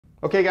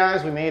Okay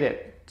guys, we made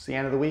it. It's the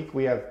end of the week.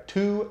 We have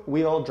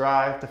two-wheel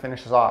drive to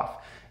finish us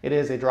off. It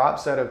is a drop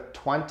set of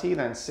 20,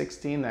 then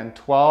 16, then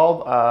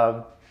 12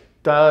 of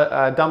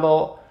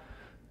double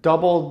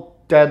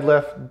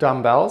deadlift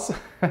dumbbells,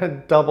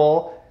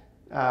 double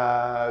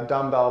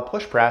dumbbell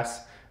push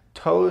press,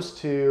 toes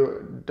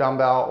to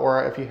dumbbell,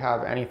 or if you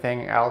have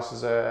anything else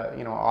as a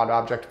odd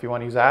object if you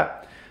want to use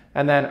that,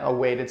 and then a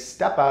weighted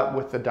step up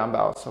with the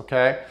dumbbells.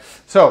 Okay,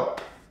 so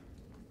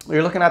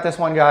you're looking at this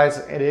one, guys.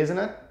 It isn't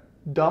a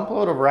dump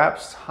load of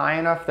reps high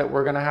enough that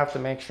we're gonna have to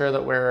make sure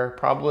that we're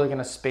probably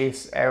gonna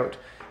space out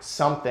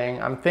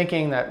something. I'm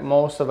thinking that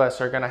most of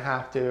us are gonna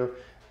have to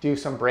do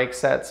some break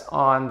sets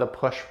on the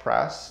push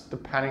press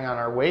depending on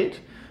our weight,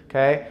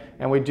 okay?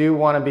 And we do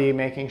wanna be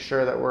making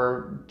sure that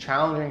we're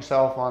challenging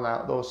ourselves on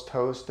those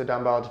toes to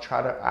dumbbell to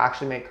try to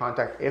actually make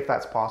contact if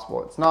that's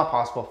possible. It's not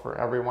possible for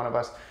every one of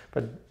us,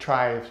 but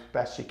try as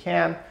best you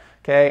can.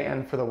 Okay,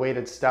 and for the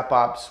weighted step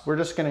ups, we're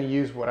just gonna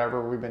use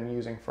whatever we've been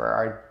using for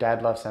our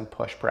deadlifts and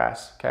push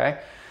press, okay?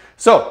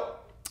 So,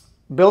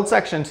 build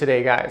section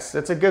today, guys.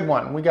 It's a good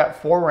one. We got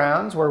 4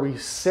 rounds where we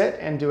sit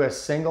and do a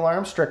single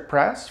arm strict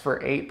press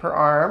for 8 per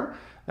arm.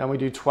 Then we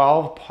do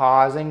 12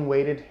 pausing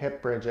weighted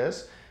hip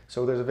bridges.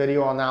 So there's a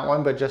video on that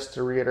one, but just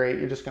to reiterate,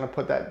 you're just gonna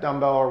put that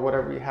dumbbell or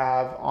whatever you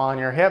have on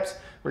your hips.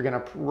 We're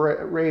gonna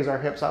raise our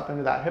hips up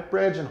into that hip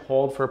bridge and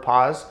hold for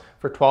pause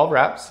for 12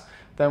 reps.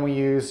 Then we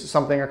use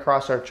something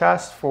across our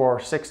chest for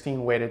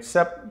 16 weighted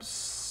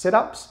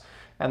sit-ups,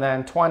 and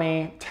then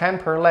 10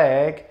 per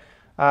leg,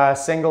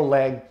 single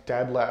leg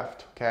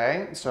deadlift,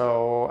 okay?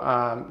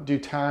 So do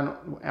 10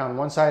 on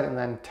one side and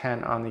then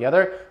 10 on the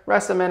other.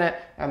 Rest a minute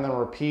and then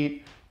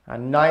repeat. A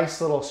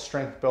nice little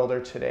strength builder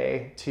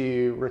today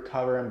to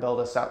recover and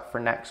build us up for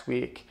next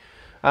week.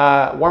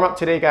 Warm up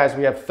today, guys.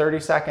 We have 30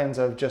 seconds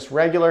of just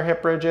regular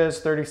hip bridges,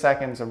 30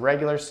 seconds of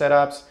regular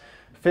sit-ups,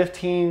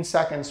 15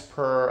 seconds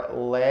per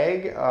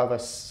leg of a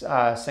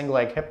single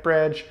leg hip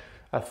bridge,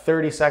 a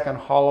 30-second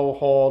hollow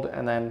hold,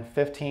 and then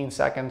 15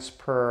 seconds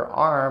per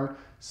arm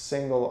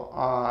single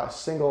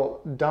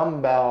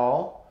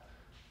dumbbell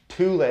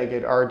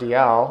two-legged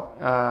RDL,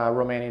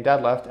 Romanian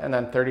deadlift, and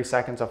then 30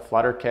 seconds of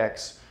flutter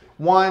kicks.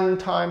 1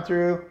 time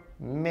through,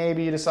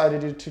 maybe you decide to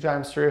do 2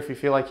 times through if you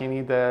feel like you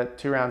need the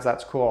 2 rounds,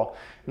 that's cool.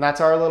 And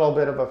that's our little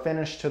bit of a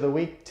finish to the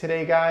week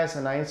today, guys.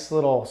 A nice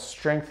little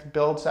strength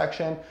build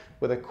section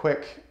with a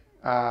quick,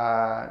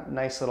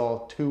 nice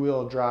little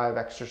 2-wheel drive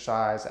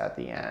exercise at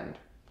the end.